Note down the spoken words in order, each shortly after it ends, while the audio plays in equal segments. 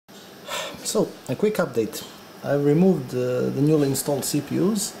So, a quick update. I've removed the newly installed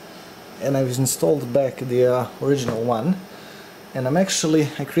CPUs and I've installed back the original one, and I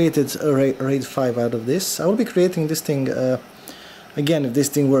created a RAID 5 out of this. I will be creating this thing again if this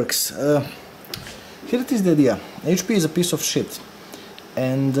thing works. Here it is the idea. HP is a piece of shit,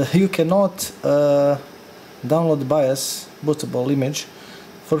 and you cannot download BIOS bootable image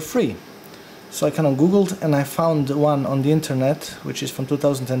for free. So I kind of googled and I found one on the internet which is from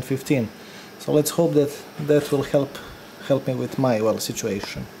 2015. So let's hope that that will help me with my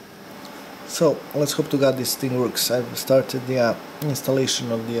situation. So let's hope to God this thing works. I've started the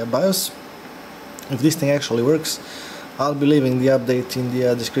installation of the BIOS. If this thing actually works, I'll be leaving the update in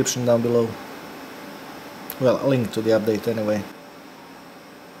the description down below. Well, a link to the update anyway.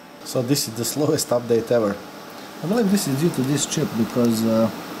 So this is the slowest update ever. I believe this is due to this chip because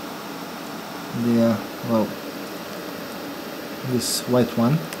this white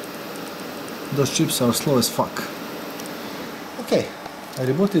one, those chips are slow as fuck. Okay, a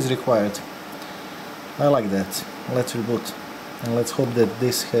reboot is required. I like that. Let's reboot, and let's hope that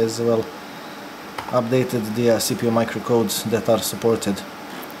this has updated the CPU microcodes that are supported.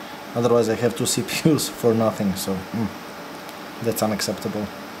 Otherwise I have two CPUs for nothing, so that's unacceptable.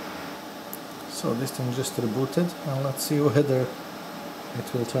 So this thing just rebooted, and let's see whether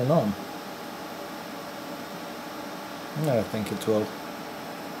it will turn on. Yeah, I think it will.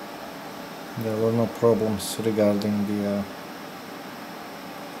 There were no problems regarding the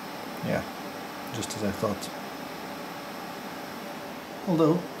yeah, just as I thought.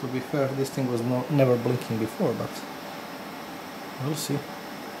 Although, to be fair, this thing was never blinking before, but we'll see.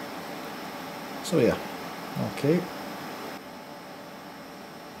 So yeah, okay.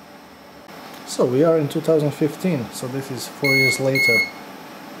 So we are in 2015, so this is 4 years later.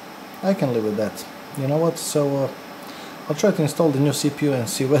 I can live with that. You know what, so I'll try to install the new CPU and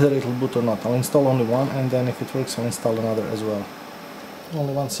see whether it will boot or not. I'll install only one, and then if it works I'll install another as well.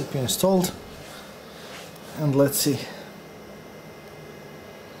 Only one CPU installed, and let's see.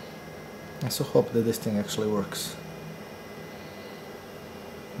 I so hope that this thing actually works,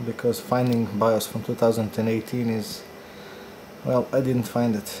 because finding BIOS from 2018 is, well, I didn't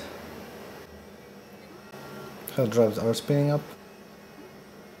find it. Hard drives are spinning up.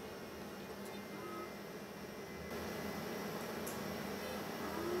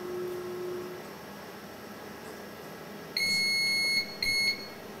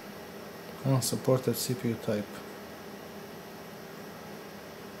 Unsupported CPU type.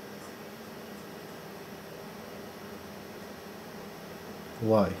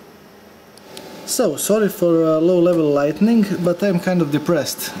 Why? So, sorry for low-level lightning, but I'm kind of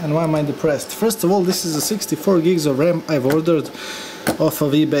depressed. And why am I depressed? First of all, this is a 64 gigs of RAM I've ordered off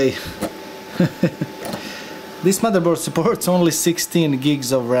of eBay. This motherboard supports only 16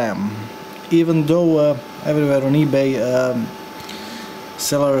 gigs of RAM, even though everywhere on eBay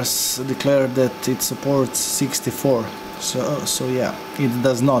sellers declare that it supports 64. So yeah, it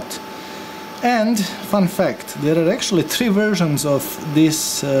does not. And, fun fact, there are actually 3 versions of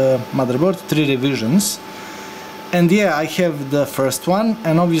this motherboard, 3 revisions. And yeah, I have the first one,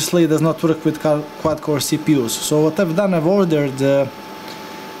 and obviously it does not work with quad-core CPUs. So what I've done, I've ordered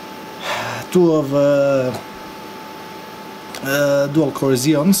 2 of dual-core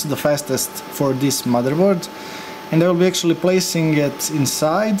Xeons, the fastest for this motherboard. And I will be actually placing it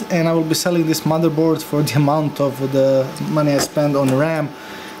inside, and I will be selling this motherboard for the amount of the money I spend on RAM,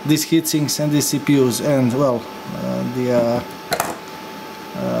 these heatsinks and these CPUs, and well, the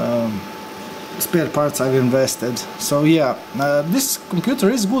spare parts I've invested. So yeah, this computer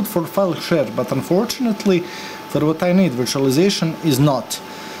is good for file share, but unfortunately for what I need, virtualization is not.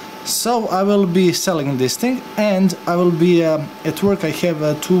 So I will be selling this thing, and I will be at work. I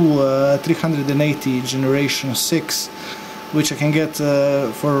have two 380 generation 6, which I can get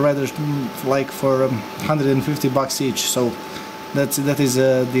for rather like for $150 each. So that is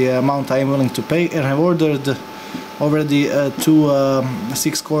the amount I am willing to pay, and I've ordered already 2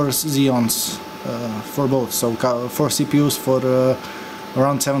 6-core Xeons for both, so 4 CPUs for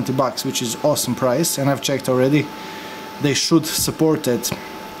around $70, which is awesome price, and I've checked already. They should support it.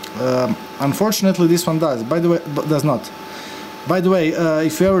 Unfortunately, this one does. By the way, does not. By the way,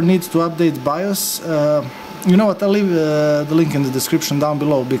 if you ever need to update BIOS, you know what? I'll leave the link in the description down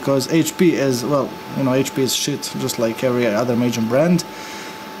below, because HP, as well, you know, HP is shit, just like every other major brand,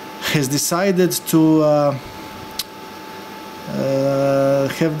 has decided to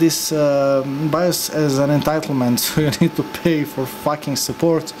have this BIOS as an entitlement. So you need to pay for fucking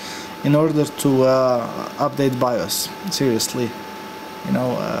support in order to update BIOS. Seriously. You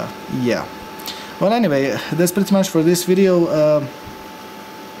know, yeah. Well, anyway, that's pretty much for this video.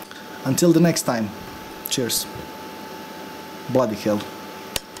 Until the next time, cheers. Bloody hell.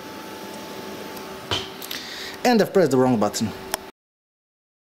 And I've pressed the wrong button.